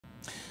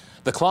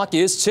The clock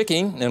is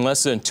ticking. In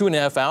less than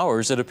 2.5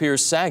 hours, it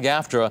appears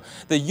SAG-Aftra,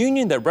 the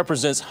union that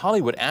represents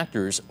Hollywood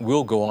actors,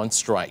 will go on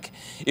strike.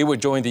 It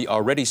would join the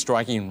already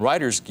striking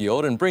Writers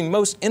Guild and bring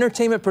most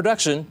entertainment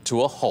production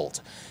to a halt.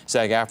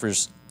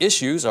 SAG-Aftra's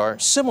issues are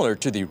similar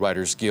to the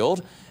Writers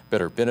Guild: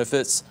 better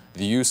benefits,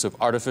 the use of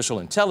artificial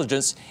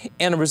intelligence,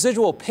 and a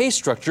residual pay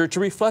structure to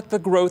reflect the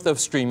growth of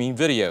streaming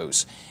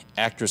videos.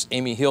 Actress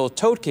Amy Hill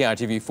told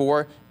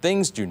KITV4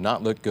 things do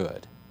not look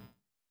good.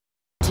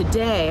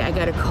 Today, I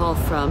got a call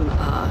from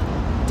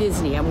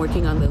Disney. I'm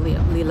working on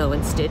Lilo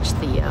and Stitch,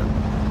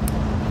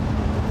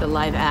 the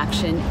live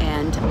action,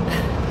 and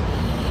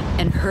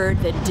heard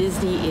that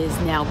Disney is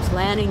now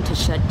planning to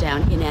shut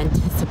down in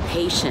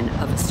anticipation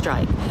of a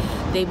strike.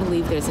 They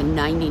believe there's a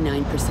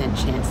 99%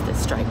 chance that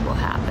strike will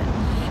happen.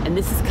 And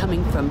this is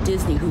coming from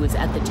Disney, who is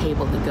at the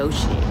table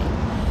negotiating.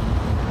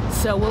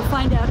 So we'll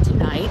find out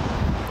tonight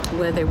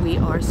whether we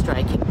are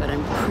striking, but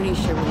I'm pretty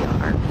sure we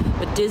are.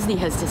 But Disney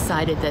has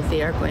decided that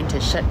they are going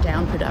to shut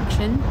down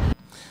production.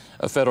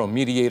 A federal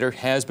mediator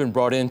has been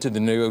brought into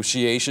the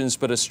negotiations,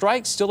 but a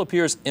strike still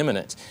appears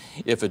imminent.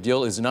 If a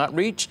deal is not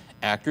reached,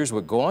 actors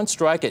would go on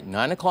strike at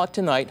 9 o'clock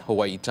tonight,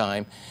 Hawaii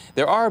time.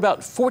 There are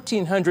about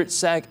 1,400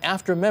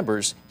 SAG-Aftra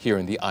members here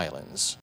in the islands.